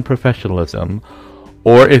compassion and professionalism,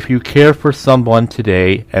 or if you care for someone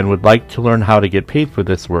today and would like to learn how to get paid for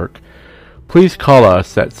this work, please call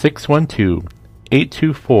us at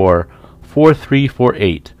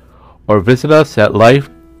 612-824-4348 or visit us at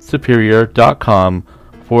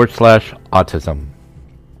lifesuperior.com/autism.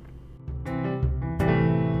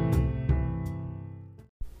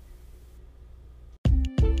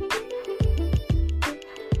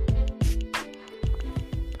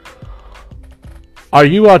 Are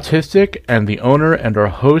you autistic and the owner and or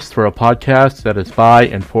host for a podcast that is by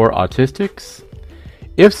and for autistics?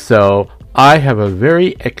 If so, I have a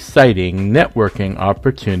very exciting networking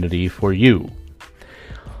opportunity for you.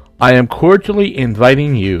 I am cordially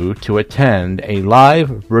inviting you to attend a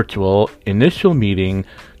live virtual initial meeting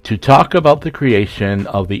to talk about the creation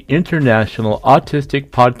of the International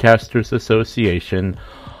Autistic Podcasters Association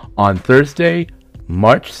on Thursday,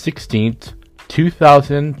 March 16th,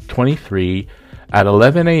 2023 at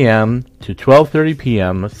 11 a.m. to 12:30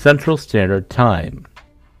 p.m. Central Standard Time.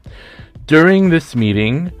 During this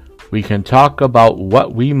meeting, we can talk about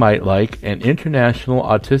what we might like an International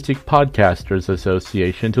Autistic Podcasters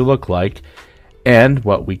Association to look like and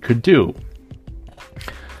what we could do.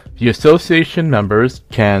 The association members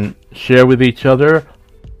can share with each other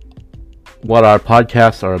what our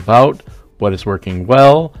podcasts are about, what is working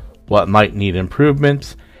well, what might need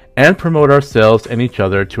improvements, and promote ourselves and each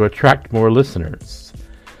other to attract more listeners.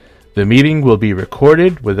 The meeting will be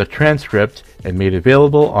recorded with a transcript and made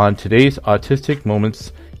available on today's Autistic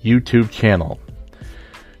Moments YouTube channel.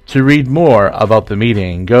 To read more about the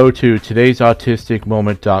meeting, go to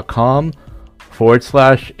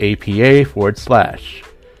todaysautisticmoment.com/APA/.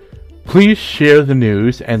 Please share the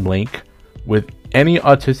news and link with any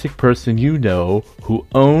autistic person you know who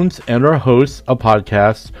owns and or hosts a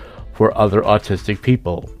podcast for other autistic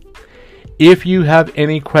people. If you have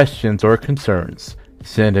any questions or concerns,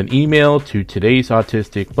 send an email to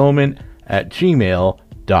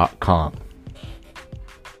todaysautisticmoment@gmail.com.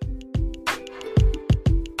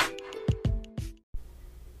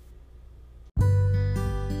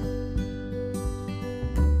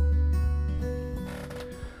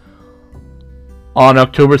 On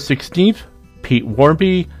October 16th, Pete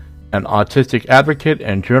Warmby, an autistic advocate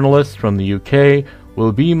and journalist from the UK,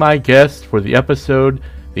 will be my guest for the episode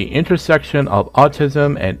The Intersection of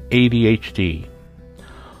Autism and ADHD.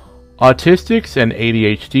 Autistics and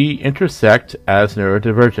ADHD intersect as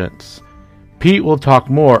neurodivergents. Pete will talk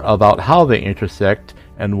more about how they intersect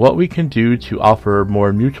and what we can do to offer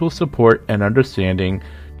more mutual support and understanding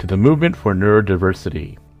to the movement for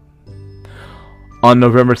neurodiversity. On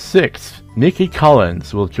November 6th, Nikki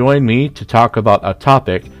Collins will join me to talk about a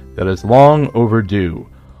topic that is long overdue: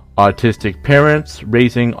 autistic parents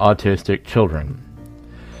raising autistic children.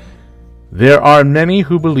 There are many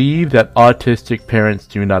who believe that autistic parents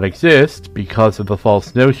do not exist because of the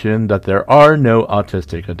false notion that there are no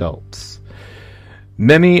autistic adults.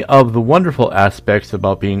 Many of the wonderful aspects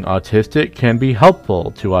about being autistic can be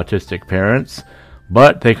helpful to autistic parents,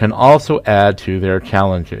 but they can also add to their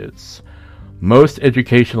challenges. Most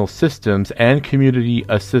educational systems and community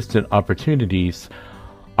assistant opportunities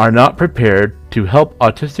are not prepared to help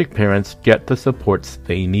autistic parents get the supports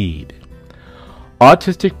they need.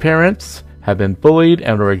 Autistic parents have been bullied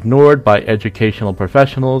and are ignored by educational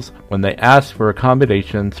professionals when they ask for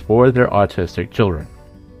accommodations for their autistic children.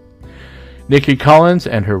 Nikki Collins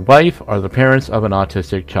and her wife are the parents of an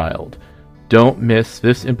autistic child. Don't miss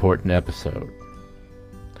this important episode.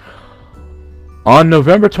 On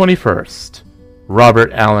November 21st,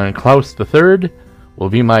 Robert Allen Klaus III will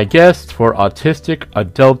be my guest for Autistic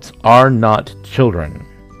Adults Are Not Children.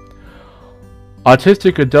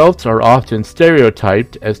 Autistic adults are often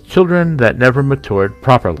stereotyped as children that never matured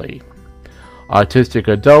properly. Autistic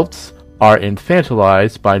adults are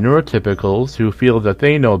infantilized by neurotypicals who feel that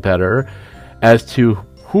they know better as to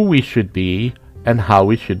who we should be and how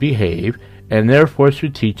we should behave, and therefore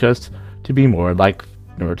should teach us to be more like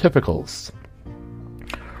neurotypicals.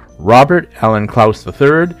 Robert Allen Klaus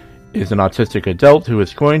III is an autistic adult who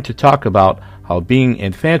is going to talk about how being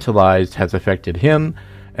infantilized has affected him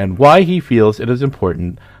and why he feels it is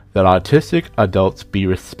important that autistic adults be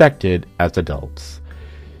respected as adults.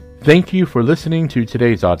 Thank you for listening to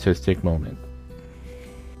today's Autistic Moment.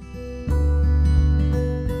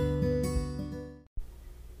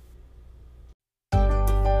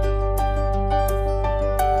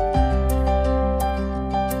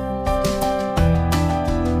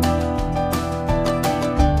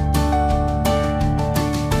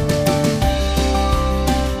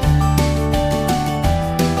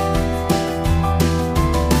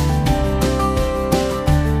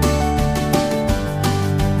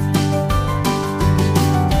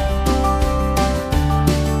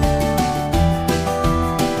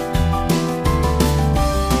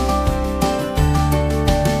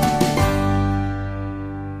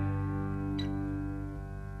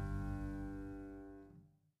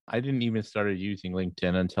 I didn't even start using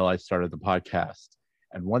LinkedIn until I started the podcast.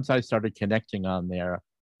 And once I started connecting on there,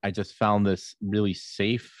 I just found this really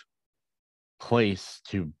safe place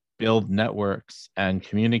to build networks and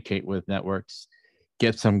communicate with networks,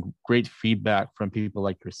 get some great feedback from people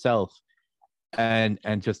like yourself, and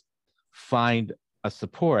just find a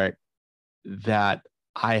support that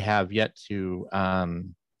I have yet to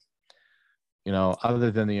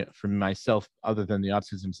other than the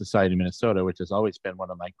Autism Society of Minnesota, which has always been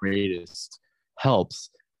one of my greatest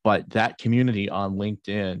helps, but that community on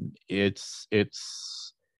LinkedIn, it's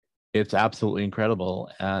absolutely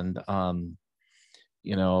incredible. And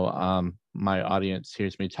my audience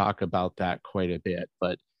hears me talk about that quite a bit,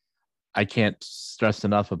 but I can't stress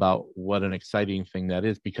enough about what an exciting thing that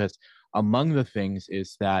is, because among the things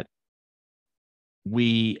is that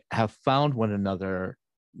we have found one another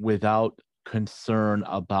without concern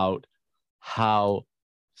about how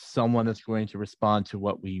someone is going to respond to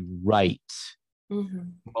what we write. Mm-hmm.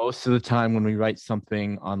 Most of the time when we write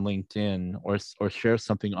something on LinkedIn or share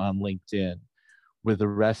something on LinkedIn with the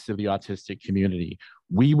rest of the autistic community,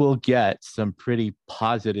 we will get some pretty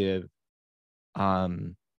positive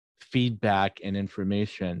feedback and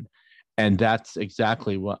information. And that's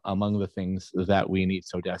exactly what among the things that we need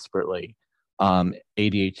so desperately.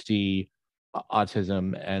 ADHD,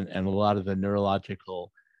 autism, and a lot of the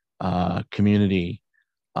neurological community.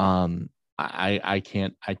 I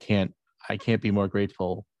can't be more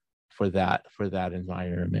grateful for that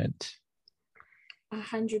environment.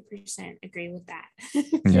 100% agree with that.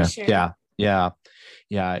 Yeah, sure.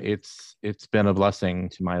 yeah. It's been a blessing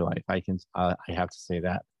to my life. I have to say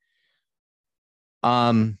that.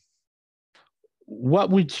 What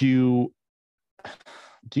would you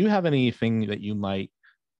do? You have anything that you might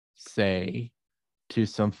say to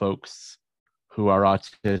some folks who are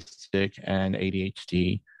autistic and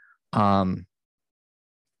ADHD? I'm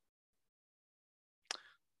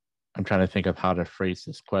trying to think of how to phrase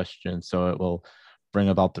this question so it will bring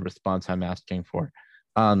about the response I'm asking for.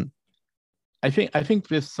 I think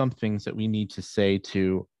there's some things that we need to say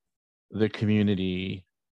to the communities,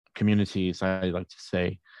 I like to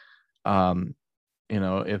say,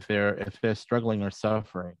 if they're struggling or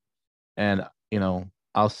suffering. And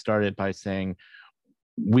I'll start it by saying,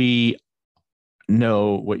 we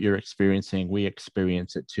know what you're experiencing, we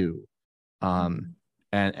experience it too.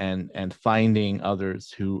 And finding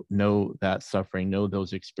others who know that suffering, know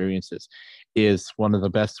those experiences, is one of the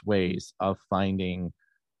best ways of finding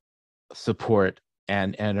support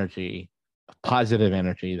and energy, positive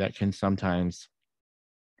energy that can sometimes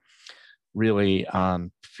really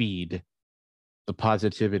feed the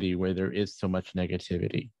positivity where there is so much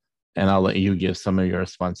negativity. And I'll let you give some of your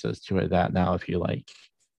responses to that now, if you like.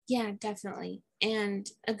 Yeah, definitely. And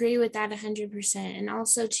agree with that 100%. And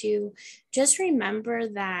also to just remember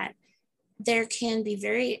that there can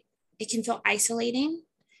be it can feel isolating,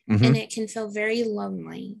 and it can feel very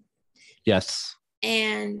lonely. Yes.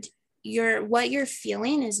 And what you're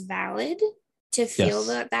feeling is valid to feel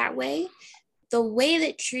that way. The way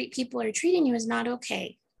that people are treating you is not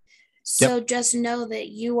okay. So just know that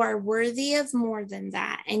you are worthy of more than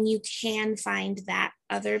that, and you can find that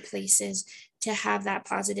other places to have that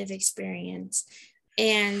positive experience.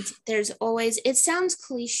 And there's always, it sounds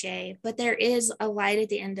cliche, but there is a light at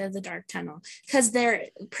the end of the dark tunnel, because they're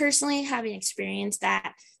personally having experienced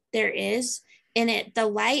that there is, and the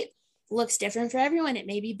light looks different for everyone. It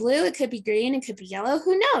may be blue, it could be green, it could be yellow,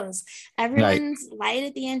 who knows? Everyone's light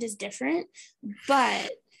at the end is different,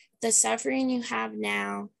 but the suffering you have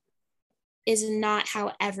now is not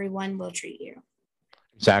how everyone will treat you.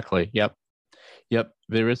 Exactly. Yep.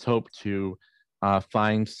 There is hope to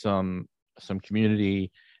find some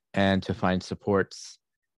community and to find supports.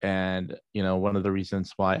 And one of the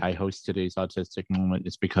reasons why I host today's Autistic Moment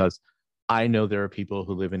is because I know there are people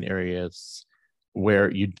who live in areas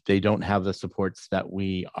where they don't have the supports that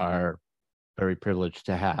we are very privileged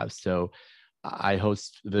to have. So I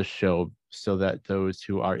host this show so that those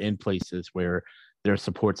who are in places where their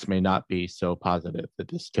supports may not be so positive, that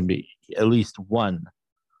this can be at least one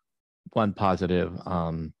positive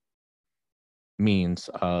means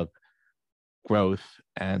of growth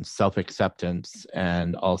and self-acceptance,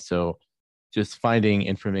 and also just finding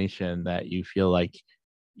information that you feel like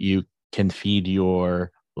you can feed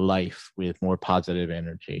your life with more positive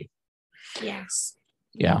energy. Yes.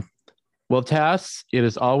 Yeah. Well, Tass, it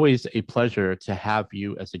is always a pleasure to have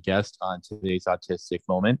you as a guest on today's Autistic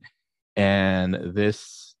Moment. And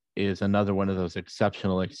this is another one of those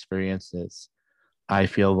exceptional experiences. I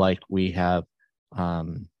feel like we have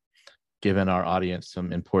given our audience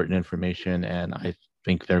some important information, and I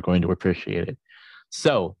think they're going to appreciate it.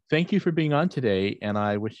 So thank you for being on today, and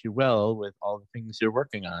I wish you well with all the things you're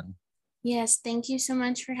working on. Yes, thank you so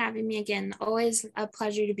much for having me again. Always a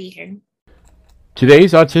pleasure to be here.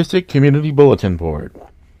 Today's Autistic Community Bulletin Board.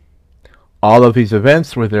 All of these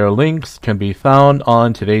events with their links can be found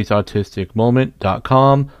on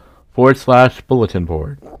todaysautisticmoment.com/bulletin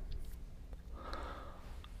board.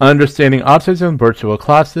 Understanding Autism virtual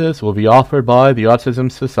classes will be offered by the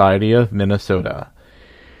Autism Society of Minnesota.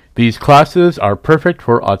 These classes are perfect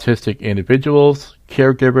for autistic individuals,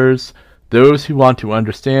 caregivers, those who want to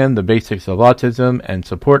understand the basics of autism and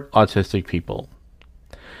support autistic people.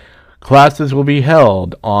 Classes will be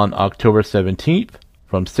held on October 17th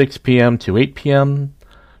from 6 p.m. to 8 p.m.,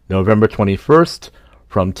 November 21st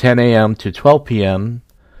from 10 a.m. to 12 p.m.,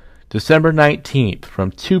 December 19th from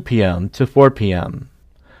 2 p.m. to 4 p.m.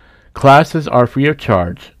 Classes are free of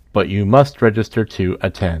charge, but you must register to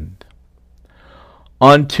attend.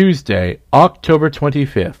 On Tuesday, October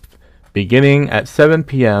 25th, beginning at 7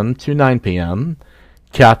 p.m. to 9 p.m.,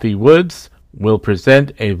 Kathy Woods will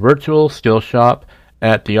present a virtual skill shop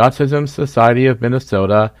at the Autism Society of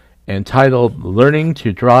Minnesota entitled Learning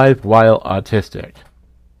to Drive While Autistic.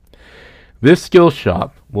 This skill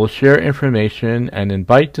shop will share information and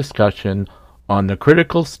invite discussion on the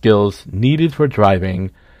critical skills needed for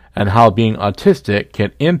driving and how being autistic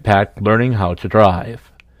can impact learning how to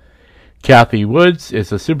drive. Kathy Woods is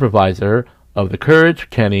the supervisor of the Courage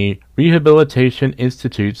Kenny Rehabilitation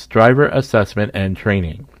Institute's driver assessment and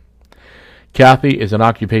training. Kathy is an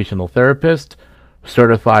occupational therapist,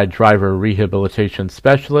 certified driver rehabilitation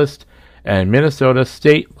specialist, and Minnesota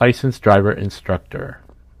State licensed driver instructor.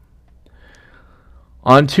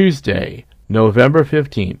 On Tuesday, November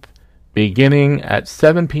 15th, beginning at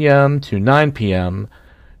 7 p.m. to 9 p.m.,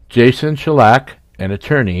 Jason Shellac, an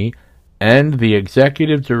attorney, and the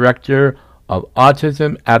executive director of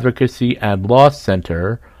Autism Advocacy and Law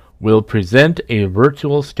Center will present a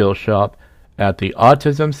virtual skill shop at the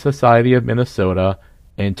Autism Society of Minnesota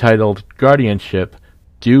entitled Guardianship,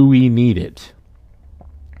 Do We Need It?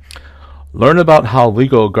 Learn about how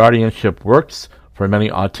legal guardianship works for many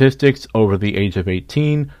autistics over the age of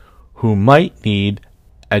 18 who might need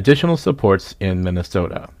additional supports in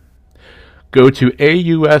Minnesota. Go to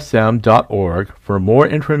ausm.org for more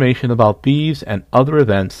information about these and other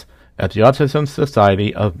events at the Autism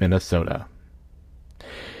Society of Minnesota.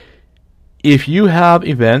 If you have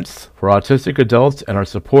events for autistic adults and our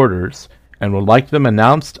supporters and would like them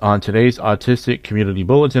announced on today's Autistic Community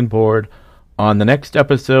Bulletin Board on the next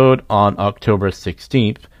episode on October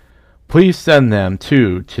 16th, please send them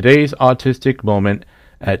to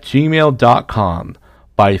todaysautisticmoment@gmail.com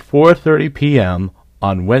by 4:30 p.m.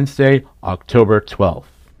 on Wednesday, October 12th.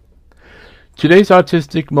 Today's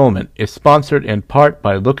Autistic Moment is sponsored in part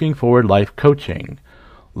by Looking Forward Life Coaching.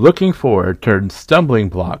 Looking Forward turns stumbling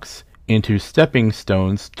blocks into stepping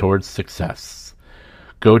stones towards success.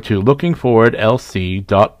 Go to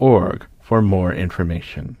lookingforwardlc.org for more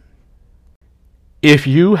information. If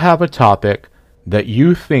you have a topic that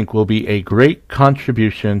you think will be a great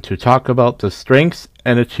contribution to talk about the strengths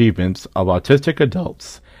and achievements of autistic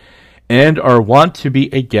adults, and or want to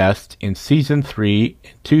be a guest in Season 3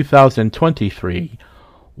 in 2023,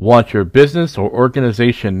 want your business or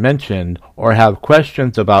organization mentioned, or have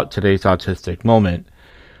questions about today's Autistic Moment,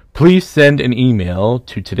 please send an email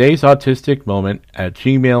to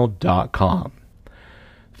todaysautisticmoment@gmail.com.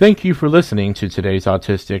 Thank you for listening to Today's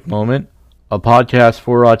Autistic Moment, a podcast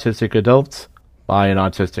for autistic adults by an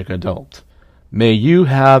autistic adult. May you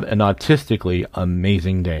have an autistically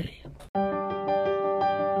amazing day.